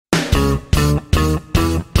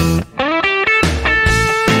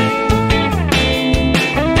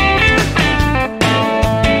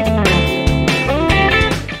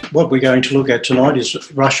what we're going to look at tonight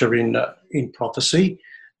is Russia in prophecy.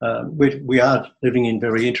 We are living in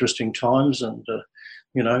very interesting times, and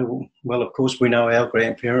you know, well, of course, we know our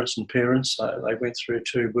grandparents and parents. They went through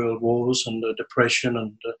 2 world wars and depression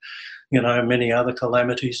and you know, many other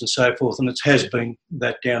calamities and so forth, and it has been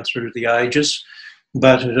that down through the ages.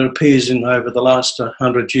 But it appears in over the last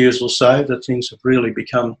 100 years or so that things have really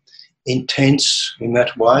become intense in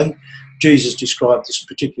that way. Jesus described this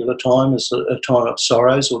particular time as a time of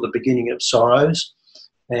sorrows, or the beginning of sorrows,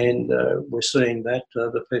 and we're seeing that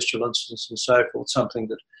the pestilences and so forth, something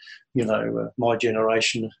that, you know, my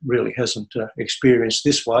generation really hasn't experienced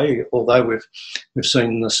this way. Although we've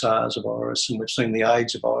seen the SARS virus and we've seen the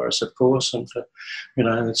AIDS virus, of course, and you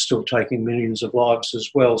know, it's still taking millions of lives as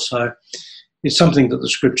well. So it's something that the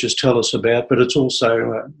scriptures tell us about, but it's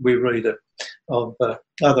also we read of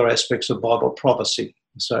other aspects of Bible prophecy.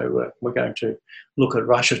 So we're going to look at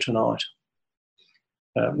Russia tonight.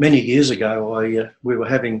 Many years ago, we were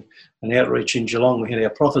having an outreach in Geelong. We had our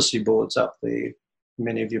prophecy boards up there.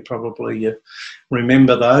 Many of you probably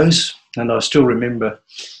remember those. And I still remember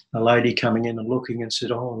a lady coming in and looking and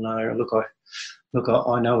said, "Oh no, look,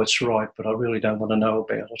 I know it's right, but I really don't want to know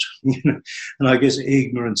about it." And I guess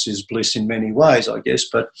ignorance is bliss in many ways, I guess.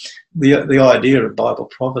 But the idea of Bible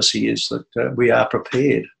prophecy is that we are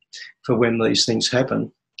prepared for when these things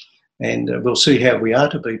happen. And we'll see how we are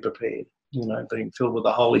to be prepared, you know, being filled with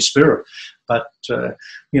the Holy Spirit. But,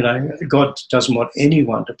 you know, God doesn't want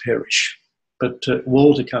anyone to perish, but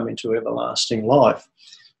all to come into everlasting life.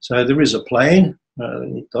 So there is a plan,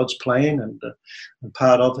 God's plan, and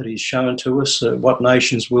part of it is shown to us what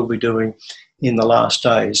nations will be doing in the last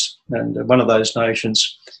days. And one of those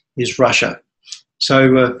nations is Russia.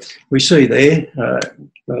 So we see there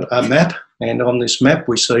a map, and on this map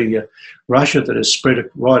we see Russia that is spread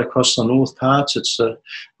right across the north parts. It's a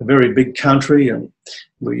very big country, and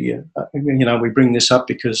we, you know, we bring this up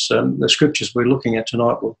because the scriptures we're looking at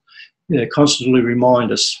tonight will, you know, constantly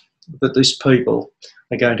remind us that these people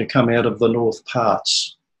are going to come out of the north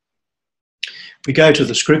parts. We go to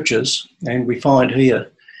the scriptures and we find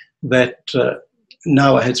here that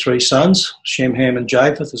Noah had 3 sons, Shem, Ham and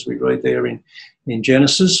Japheth, as we read there in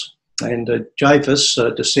Genesis, and Japheth's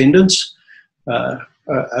descendants of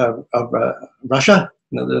Russia.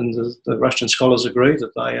 The Russian scholars agree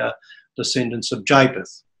that they are descendants of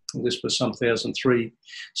Japheth. And this was some 3,000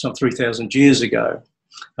 years ago.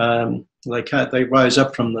 They rose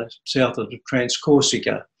up from the south of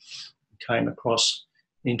Transcorsica and came across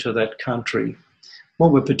into that country.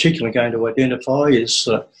 What we're particularly going to identify is,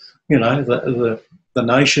 you know, the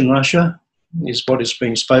nation Russia is what is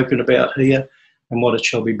being spoken about here, and what it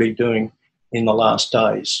shall be doing in the last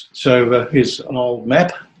days. So here's an old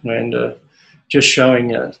map, and just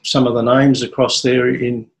showing some of the names across there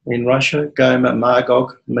in Russia: Gomer,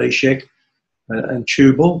 Magog, Meshech, and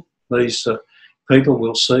Tubal. These people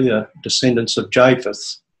we'll see are descendants of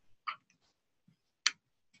Japheth.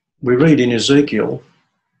 We read in Ezekiel,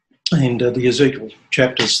 and the Ezekiel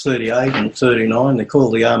chapters 38 and 39, they're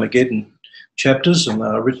called the Armageddon chapters, and they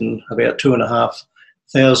were written about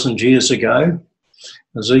 2,500 years ago.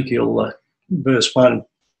 Ezekiel verse 1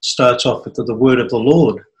 starts off with the word of the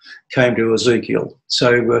Lord came to Ezekiel.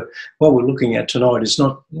 So what we're looking at tonight is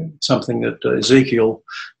not something that Ezekiel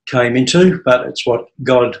came into, but it's what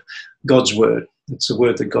God's word. It's the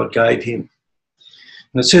word that God gave him.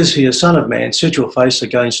 And it says here, "Son of man, set your face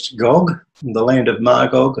against Gog, in the land of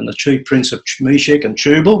Magog, and the chief prince of Meshech and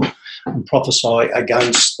Tubal, and prophesy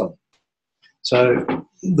against them." So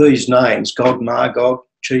these names, Gog, Magog,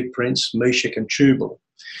 chief prince, Meshech and Tubal,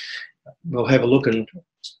 we'll have a look and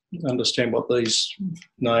understand what these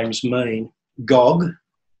names mean. Gog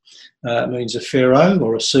means a pharaoh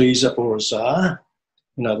or a Caesar or a czar.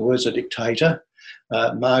 In other words, a dictator.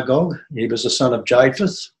 Magog, he was the son of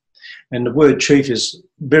Japheth. And the word chief is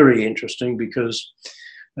very interesting because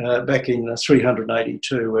back in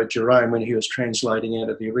 382, Jerome, when he was translating out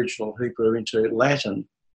of the original Hebrew into Latin,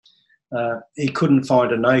 he couldn't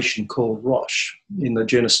find a nation called Rosh. In the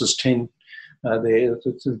Genesis 10,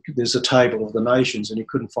 there's a table of the nations, and he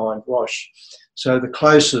couldn't find Rosh. So the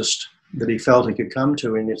closest that he felt he could come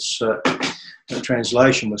to in its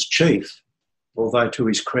translation was chief, although to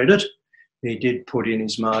his credit, he did put in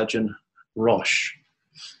his margin Rosh.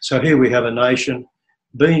 So here we have a nation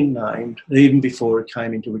being named even before it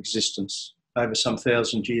came into existence, over some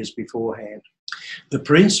 1,000 years beforehand. The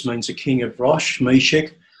prince means a king of Rosh.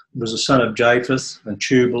 Meshech was a son of Japheth, and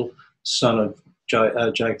Tubal, son of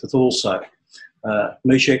Japheth also.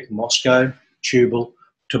 Meshech, Moscow; Tubal,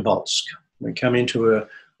 Tobolsk. We come into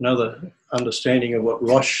another understanding of what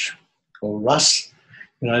Rosh or Rus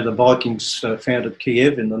You know, the Vikings founded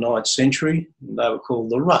Kiev in the 9th century. They were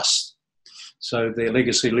called the Rus. So their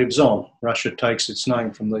legacy lives on. Russia takes its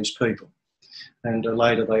name from these people. And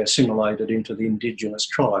later they assimilated into the indigenous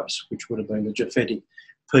tribes, which would have been the Japhetic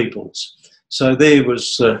peoples. So there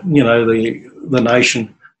was, you know, the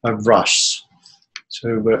nation of Rus.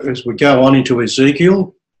 So as we go on into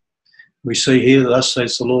Ezekiel, we see here, thus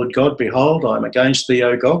says the Lord God, behold, I am against thee,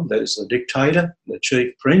 O Gog, that is the dictator, the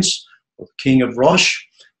chief prince, or the king of Rosh,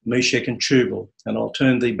 Meshech and Tubal, and I'll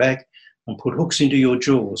turn thee back and put hooks into your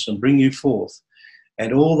jaws and bring you forth,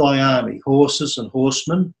 and all thy army, horses and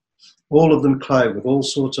horsemen, all of them clothed with all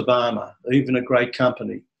sorts of armour, even a great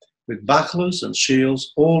company, with bucklers and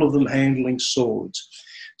shields, all of them handling swords.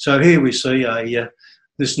 So here we see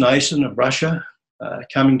this nation of Russia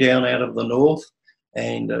coming down out of the north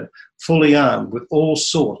and fully armed with all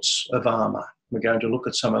sorts of armour. We're going to look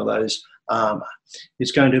at some of those armour.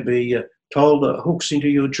 It's going to be told hooks into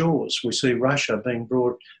your jaws. We see Russia being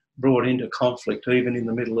brought into conflict even in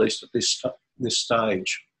the Middle East at this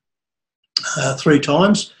stage. 3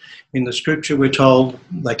 times in the scripture we're told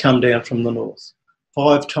they come down from the north.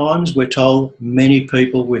 5 times we're told many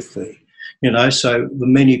people with thee. You know, so the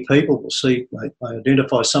many people, we'll see, they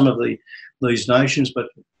identify some of these nations, but,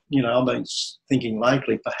 you know, I've been thinking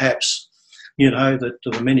lately perhaps, you know, that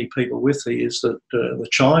the many people with thee is that the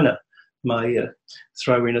China may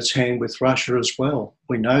throw in its hand with Russia as well.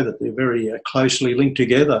 We know that they're very closely linked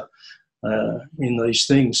together in these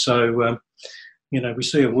things. So, you know, we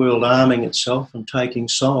see a world arming itself and taking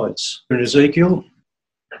sides. In Ezekiel,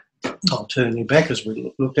 I'll turn you back as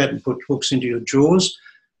we looked at and put hooks into your jaws.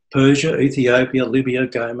 Persia, Ethiopia, Libya,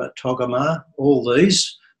 Gomer, Togarmah, all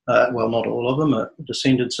these, well, not all of them, are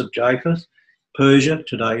descendants of Japheth. Persia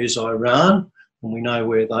today is Iran, and we know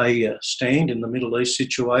where they stand in the Middle East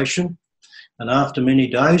situation. And after many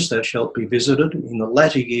days thou shalt be visited. In the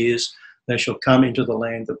latter years thou shalt come into the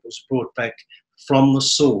land that was brought back from the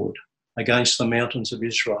sword against the mountains of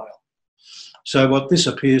Israel. So what this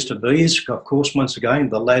appears to be is, of course, once again,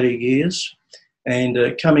 the latter years and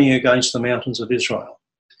coming against the mountains of Israel.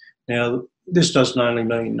 Now, this doesn't only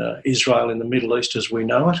mean Israel in the Middle East as we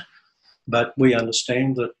know it, but we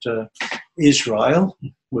understand that Israel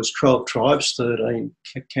was 12 tribes, 13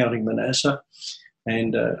 counting Manasseh,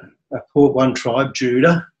 and one tribe,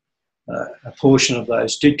 Judah, a portion of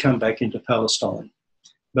those did come back into Palestine.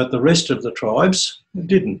 But the rest of the tribes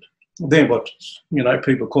didn't. They're what, you know,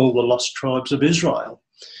 people call the lost tribes of Israel.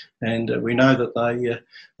 And we know that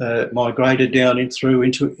they migrated down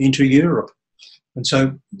into Europe. And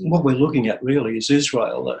so what we're looking at really is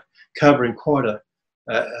Israel covering quite a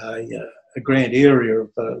grand area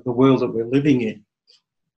of the world that we're living in.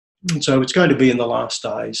 And so it's going to be in the last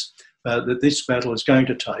days that this battle is going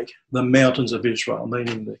to take the mountains of Israel,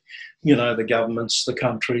 meaning the, you know, the governments, the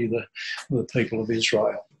country, the people of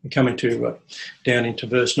Israel. We're coming to down into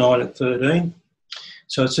verse 9 and 13.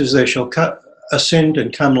 So it says, "They shall ascend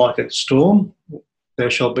and come like a storm. There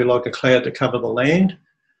shall be like a cloud to cover the land.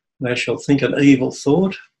 They shall think an evil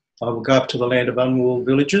thought. I will go up to the land of unwalled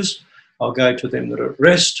villages. I'll go to them that are at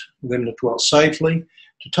rest, them that dwell safely,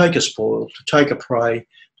 to take a spoil, to take a prey,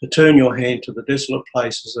 to turn your hand to the desolate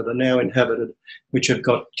places that are now inhabited, which have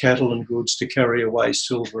got cattle and goods to carry away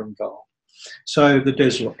silver and gold." So the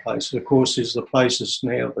desolate places, of course, is the places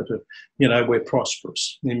now that are, you know, we're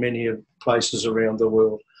prosperous in many places around the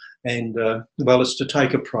world. And, well, it's to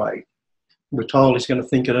take a prey. We're told he's going to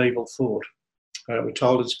think an evil thought. We're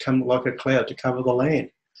told it's come like a cloud to cover the land.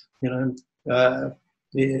 You know,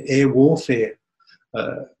 air warfare.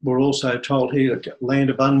 We're also told here, land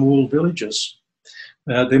of unwalled villages.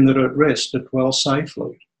 Them that are at rest, that dwell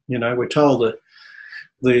safely. You know, we're told that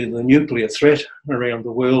the nuclear threat around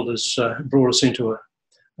the world has brought us into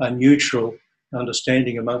a neutral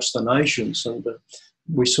understanding amongst the nations. And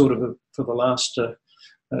we sort of, for the last,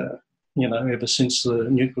 you know, ever since the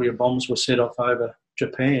nuclear bombs were set off over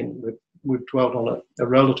Japan, we've dwelt on a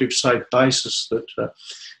relative safe basis that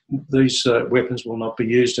these weapons will not be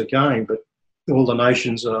used again. But all the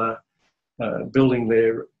nations are building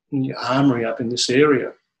their armoury up in this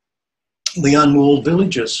area. The unwalled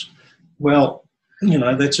villages. Well, you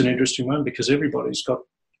know, that's an interesting one because everybody's got,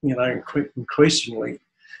 you know, increasingly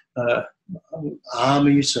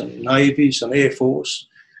armies and navies and air force.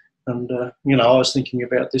 And, you know, I was thinking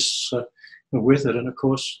about this with it. And, of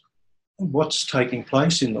course, what's taking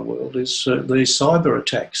place in the world is these cyber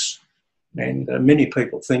attacks. And many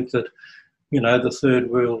people think that, you know, the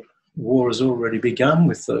Third World War has already begun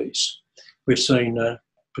with these. We've seen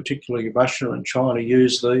particularly Russia and China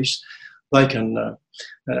use these. They can,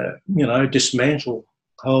 you know, dismantle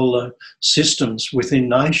whole systems within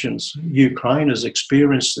nations. Ukraine has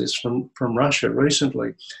experienced this from Russia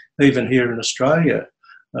recently. Even here in Australia,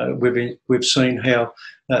 we've seen how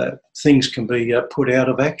things can be put out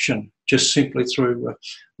of action just simply through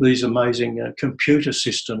these amazing computer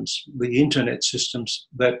systems, the internet systems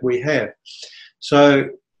that we have. So,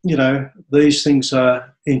 you know, these things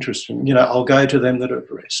are interesting. You know, I'll go to them that are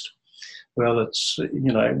addressed. Well, it's,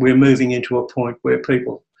 you know, we're moving into a point where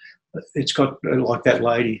people, it's got like that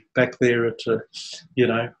lady back there at, you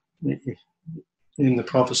know, in the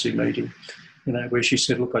prophecy meeting, you know, where she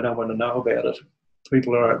said, look, I don't want to know about it.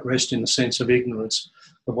 People are at rest in the sense of ignorance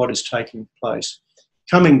of what is taking place,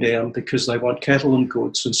 coming down because they want cattle and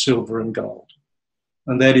goods and silver and gold.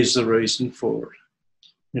 And that is the reason for it.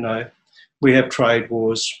 You know, we have trade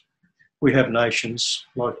wars. We have nations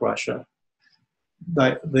like Russia.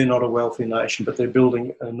 They're not a wealthy nation, but they're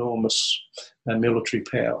building enormous military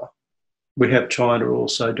power. We have China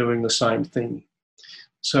also doing the same thing.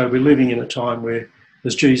 So we're living in a time where,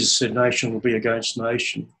 as Jesus said, nation will be against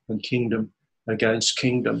nation and kingdom against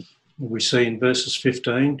kingdom. We see in verses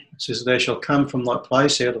 15, it says, "There shall come from thy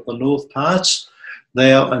place out of the north parts,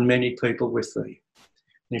 thou and many people with thee.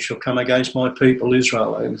 And it shall come against my people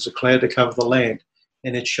Israel, and as a cloud to cover the land,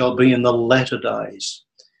 and it shall be in the latter days.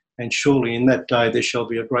 And surely in that day there shall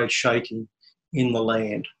be a great shaking in the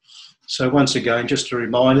land." So once again, just to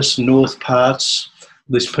remind us, north parts,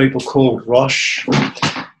 this people called Rosh,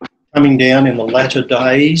 coming down in the latter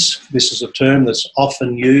days. This is a term that's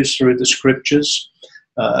often used through the scriptures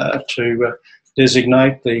to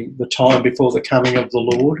designate the time before the coming of the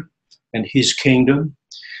Lord and his kingdom.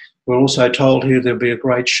 We're also told here there'll be a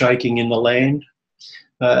great shaking in the land.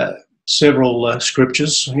 Several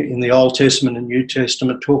scriptures in the Old Testament and New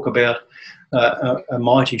Testament talk about a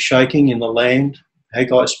mighty shaking in the land.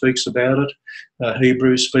 Haggai speaks about it,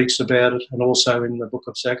 Hebrews speaks about it, and also in the book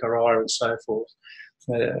of Zechariah and so forth.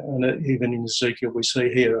 And even in Ezekiel, we see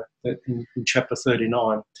here that in chapter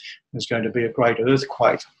 39, there's going to be a great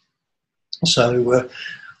earthquake. So,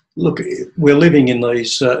 look, we're living in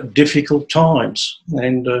these difficult times,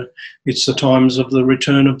 and it's the times of the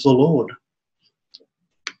return of the Lord.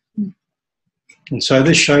 And so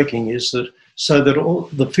this shaking is that so that all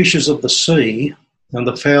the fishes of the sea and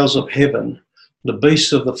the fowls of heaven, the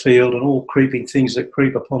beasts of the field and all creeping things that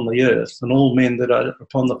creep upon the earth, and all men that are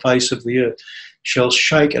upon the face of the earth, shall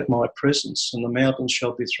shake at my presence, and the mountains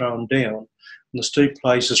shall be thrown down, and the steep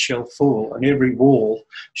places shall fall, and every wall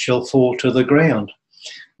shall fall to the ground.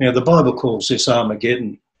 Now, the Bible calls this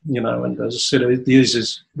Armageddon, you know, and as I said,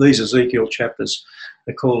 these Ezekiel chapters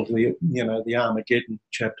are called the Armageddon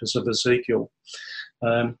chapters of Ezekiel.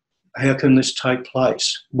 How can this take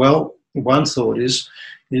place? Well, one thought is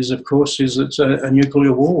of course it's a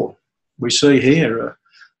nuclear war. We see here,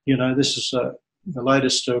 you know, this is the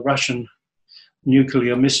latest Russian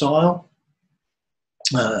nuclear missile,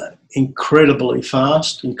 incredibly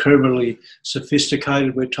fast, incredibly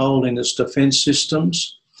sophisticated, we're told, in its defence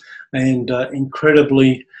systems, and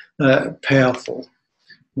incredibly powerful.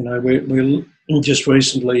 You know, we're just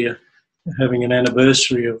recently having an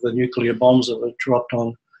anniversary of the nuclear bombs that were dropped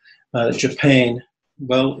on Japan.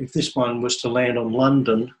 Well, if this one was to land on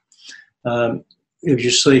London, as you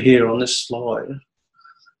see here on this slide,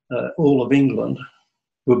 all of England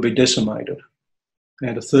would be decimated,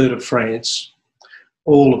 and a third of France,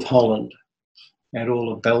 all of Holland, and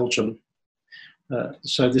all of Belgium.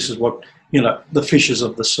 So this is what, you know, the fishes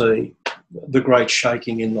of the sea, the great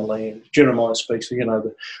shaking in the land. Jeremiah speaks, you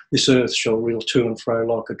know, this earth shall reel to and fro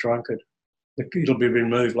like a drunkard. It'll be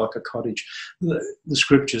removed like a cottage. The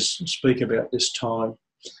scriptures speak about this time.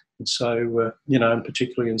 And so, you know, and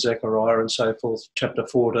particularly in Zechariah and so forth, chapter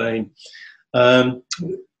 14,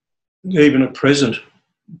 even at present,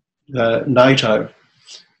 NATO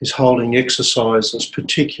is holding exercises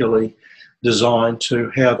particularly designed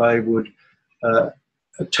to how they would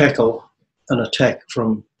tackle an attack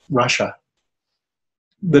from Russia.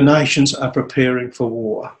 The nations are preparing for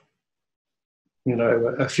war. You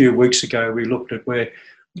know, a few weeks ago we looked at where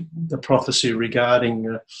the prophecy regarding,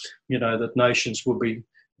 you know, that nations will be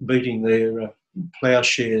beating their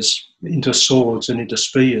ploughshares into swords and into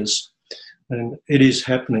spears. And it is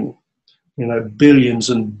happening. You know, billions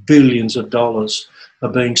and billions of dollars are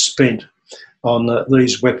being spent on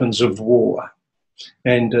these weapons of war,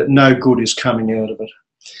 and no good is coming out of it.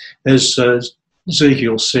 As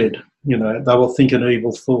Ezekiel said, you know, they will think an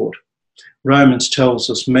evil thought. Romans tells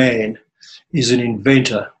us man is an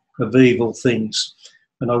inventor of evil things.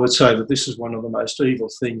 And I would say that this is one of the most evil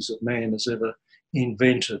things that man has ever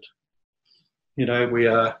invented. You know, we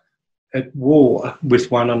are at war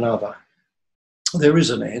with one another. There is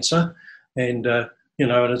an answer, and, you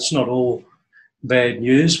know, and it's not all bad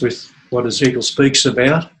news with what Ezekiel speaks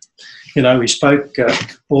about. You know, he spoke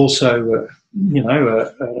also,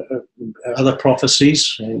 other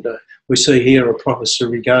prophecies, and we see here a prophecy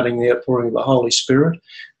regarding the outpouring of the Holy Spirit,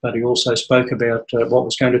 but he also spoke about what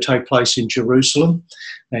was going to take place in Jerusalem,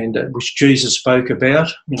 and which Jesus spoke about,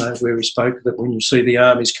 you know, where he spoke that when you see the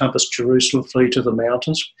armies compass Jerusalem, flee to the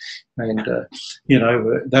mountains. And,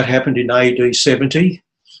 that happened in AD 70.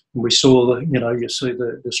 And we saw, you see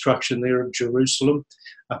the destruction there of Jerusalem,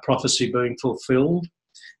 a prophecy being fulfilled.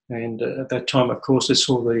 And at that time, of course, they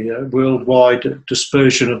saw the worldwide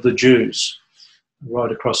dispersion of the Jews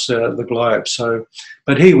right across the globe. So,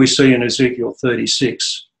 but here we see in Ezekiel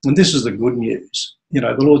 36, and this is the good news. You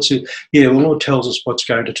know, the Lord said, the Lord tells us what's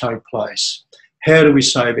going to take place. How do we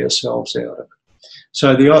save ourselves out of it?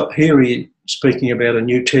 So here he's speaking about a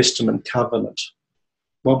New Testament covenant,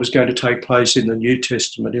 what was going to take place in the New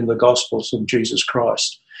Testament, in the Gospels of Jesus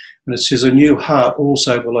Christ. And it says, a new heart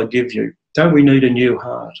also will I give you. Don't we need a new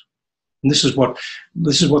heart? And this is what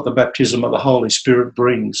the baptism of the Holy Spirit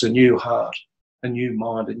brings, a new heart, a new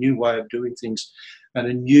mind, a new way of doing things, and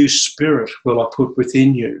a new spirit will I put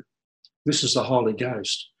within you. This is the Holy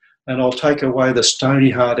Ghost. And I'll take away the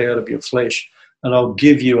stony heart out of your flesh, and I'll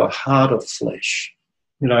give you a heart of flesh.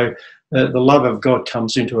 You know, the love of God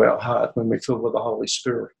comes into our heart when we're filled with the Holy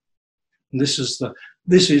Spirit. And this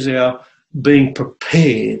is our being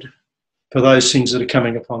prepared for those things that are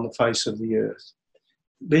coming upon the face of the earth.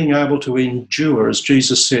 Being able to endure, as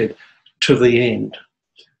Jesus said, to the end.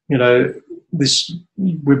 You know,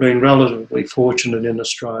 we've been relatively fortunate in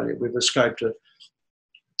Australia. We've escaped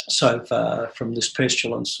so far from this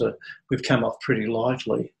pestilence. We've come off pretty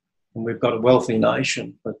lightly, and we've got a wealthy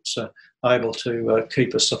nation that's able to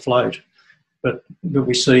keep us afloat. But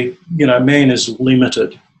we see, man is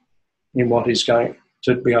limited in what he's going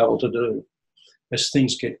to be able to do as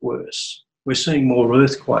things get worse. We're seeing more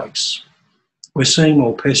earthquakes. We're seeing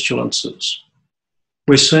more pestilences.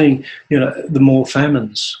 We're seeing, the more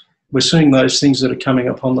famines. We're seeing those things that are coming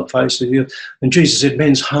upon the face of the earth. And Jesus said,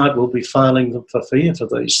 men's heart will be failing them for fear for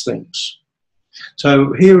these things.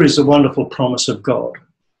 So here is the wonderful promise of God.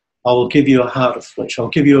 I will give you a heart of flesh. I'll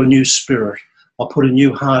give you a new spirit. I'll put a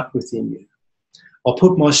new heart within you. I'll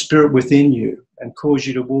put my spirit within you and cause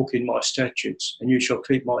you to walk in my statutes, and you shall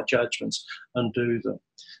keep my judgments and do them.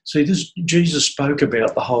 See, Jesus spoke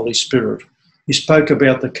about the Holy Spirit. He spoke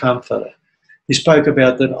about the Comforter. He spoke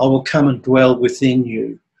about that I will come and dwell within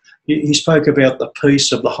you. He spoke about the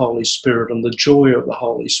peace of the Holy Spirit and the joy of the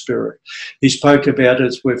Holy Spirit. He spoke about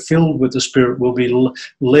as we're filled with the Spirit, we'll be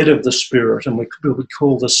led of the Spirit, and we'll be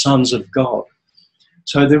called the sons of God.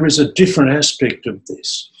 So there is a different aspect of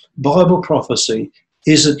this. Bible prophecy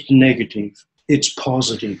isn't negative, it's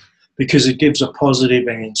positive, because it gives a positive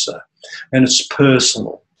answer, and it's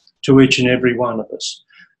personal to each and every one of us.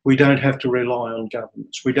 We don't have to rely on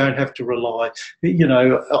governments. We don't have to rely,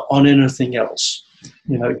 on anything else.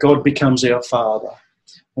 God becomes our Father,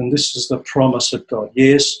 and this is the promise of God.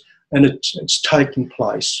 Yes, and it's taking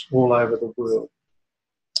place all over the world.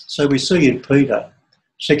 So we see in Peter,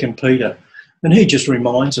 2 Peter, and he just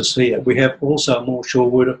reminds us here, we have also a more sure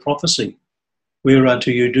word of prophecy.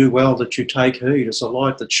 Whereunto you do well that you take heed as a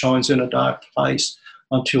light that shines in a dark place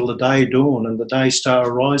until the day dawn and the day star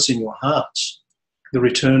arise in your hearts, the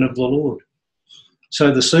return of the Lord.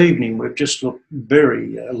 So this evening we've just looked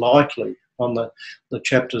very lightly on the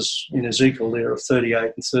chapters in Ezekiel there of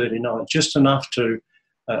 38 and 39, just enough to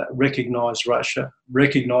recognise Russia,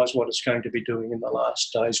 recognise what it's going to be doing in the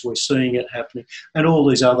last days. We're seeing it happening, and all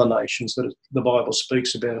these other nations that the Bible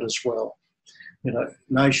speaks about as well.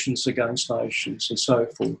 Nations against nations and so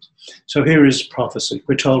forth. So here is prophecy.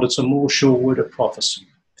 We're told it's a more sure word of prophecy,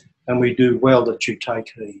 and we do well that you take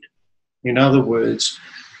heed. In other words,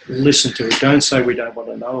 listen to it. Don't say we don't want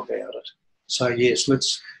to know about it. Say, yes,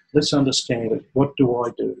 let's understand it. What do I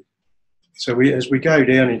do? So as we go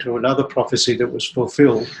down into another prophecy that was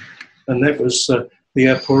fulfilled, and that was the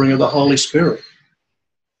outpouring of the Holy Spirit.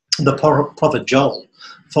 The prophet Joel,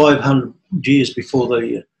 500 years before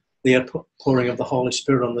the outpouring of the Holy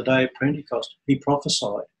Spirit on the day of Pentecost, he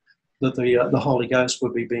prophesied that the Holy Ghost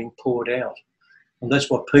would be being poured out. And that's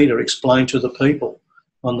what Peter explained to the people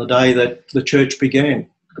on the day that the church began.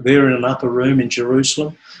 There in an upper room in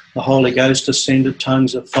Jerusalem, the Holy Ghost ascended,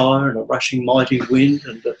 tongues of fire and a rushing mighty wind,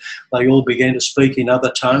 and they all began to speak in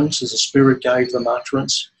other tongues as the Spirit gave them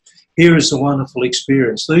utterance. Here is the wonderful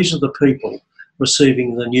experience. These are the people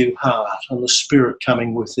receiving the new heart and the Spirit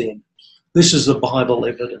coming within. This is the Bible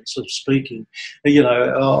evidence of speaking,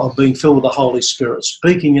 of being filled with the Holy Spirit,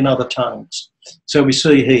 speaking in other tongues. So we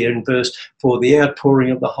see here in verse 4, the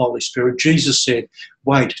outpouring of the Holy Spirit. Jesus said,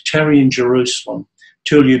 wait, tarry in Jerusalem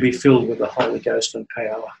till you be filled with the Holy Ghost and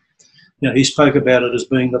power. He spoke about it as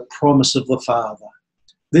being the promise of the Father.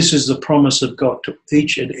 This is the promise of God to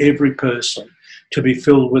each and every person, to be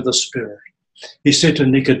filled with the Spirit. He said to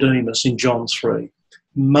Nicodemus in John 3,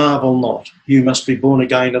 marvel not, you must be born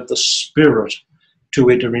again of the Spirit to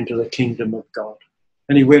enter into the kingdom of God.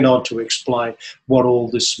 And he went on to explain what all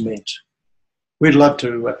this meant. We'd love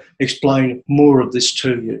to explain more of this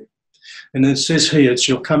to you. And it says here, it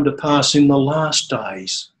shall come to pass in the last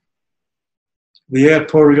days, the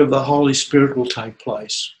outpouring of the Holy Spirit will take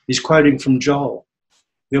place. He's quoting from Joel.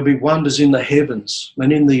 There'll be wonders in the heavens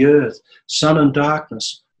and in the earth, sun and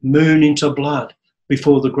darkness, moon into blood,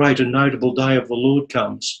 before the great and notable day of the Lord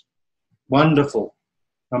comes. Wonderful,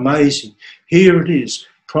 amazing. Here it is,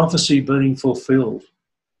 prophecy being fulfilled.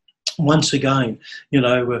 Once again,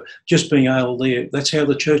 just being able there, that's how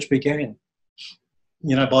the church began,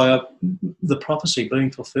 by the prophecy being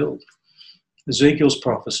fulfilled. Ezekiel's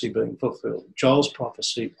prophecy being fulfilled, Joel's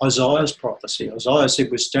prophecy, Isaiah's prophecy. Isaiah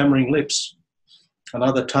said, with stammering lips and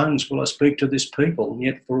other tongues will I speak to this people, and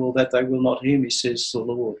yet for all that they will not hear me, says the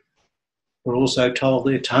Lord. We're also told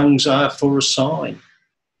their tongues are for a sign,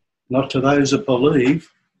 not to those that believe,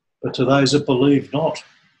 but to those that believe not.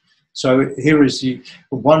 So here is the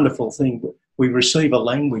wonderful thing. We receive a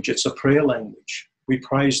language. It's a prayer language. We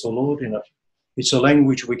praise the Lord in it. It's a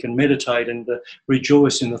language we can meditate and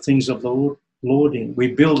rejoice in the things of the Lord in.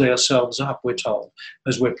 We build ourselves up, we're told,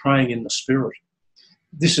 as we're praying in the Spirit.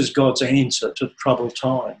 This is God's answer to troubled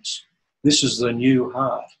times. This is the new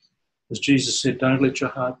heart. As Jesus said, don't let your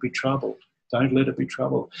heart be troubled. Don't let it be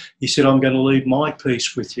troubled. He said, I'm going to leave my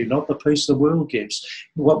peace with you, not the peace the world gives.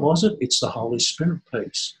 What was it? It's the Holy Spirit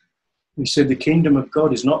peace. He said the kingdom of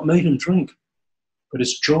God is not meat and drink, but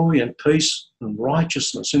it's joy and peace and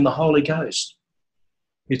righteousness in the Holy Ghost.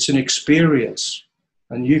 It's an experience,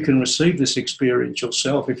 and you can receive this experience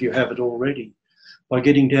yourself if you have it already, by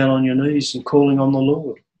getting down on your knees and calling on the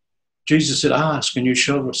Lord. Jesus said, ask and you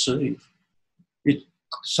shall receive.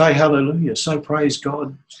 Say hallelujah, say praise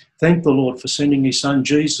God. Thank the Lord for sending his son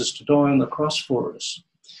Jesus to die on the cross for us.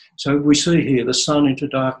 So we see here the sun into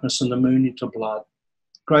darkness and the moon into blood.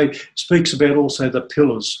 Great. Speaks about also the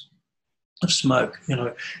pillars of smoke,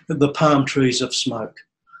 the palm trees of smoke.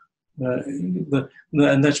 And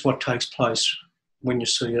that's what takes place when you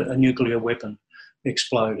see a nuclear weapon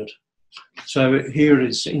exploded. So here it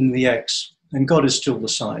is in the Acts, and God is still the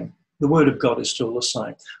same. The Word of God is still the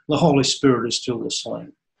same. The Holy Spirit is still the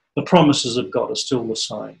same. The promises of God are still the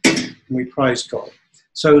same. And we praise God.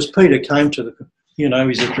 So as Peter came to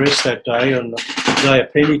his address that day, on the day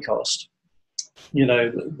of Pentecost,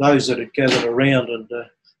 those that had gathered around and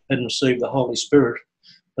hadn't received the Holy Spirit,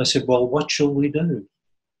 they said, well, what shall we do?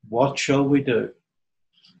 What shall we do?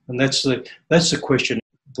 And that's the question,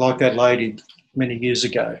 like that lady many years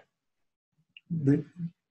ago.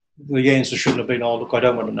 The answer shouldn't have been, oh, look, I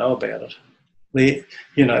don't want to know about it.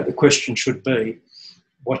 The question should be,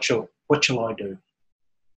 what shall I do?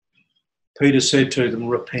 Peter said to them,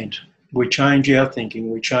 repent. We change our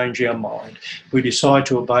thinking, we change our mind. We decide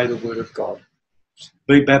to obey the word of God.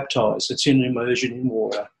 Be baptised. It's in immersion in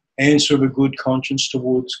water. Answer of a good conscience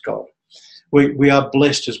towards God. We are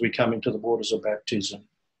blessed as we come into the waters of baptism.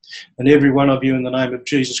 And every one of you in the name of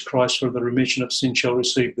Jesus Christ for the remission of sin shall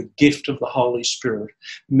receive the gift of the Holy Spirit.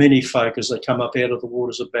 Many folk, as they come up out of the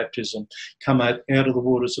waters of baptism, come out of the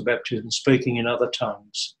waters of baptism speaking in other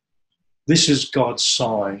tongues. This is God's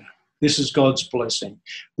sign. This is God's blessing.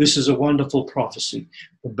 This is a wonderful prophecy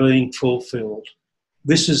of being fulfilled.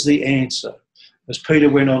 This is the answer. As Peter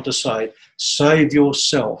went on to say, save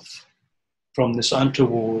yourself from this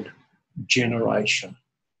untoward generation.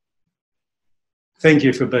 Thank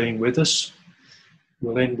you for being with us.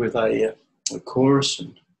 We'll end with a chorus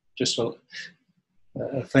and just a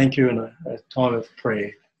thank you and a time of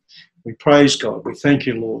prayer. We praise God. We thank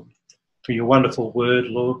you, Lord, for your wonderful word,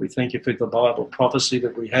 Lord. We thank you for the Bible prophecy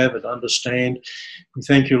that we have and understand. We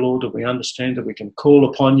thank you, Lord, that we understand that we can call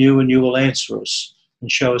upon you and you will answer us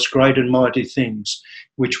and show us great and mighty things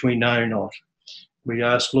which we know not. We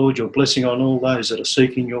ask, Lord, your blessing on all those that are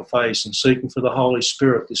seeking your face and seeking for the Holy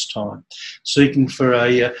Spirit this time, seeking for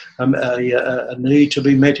a need to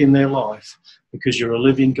be met in their life, because you're a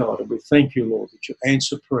living God. And we thank you, Lord, that you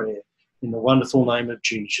answer prayer in the wonderful name of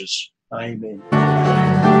Jesus. Amen.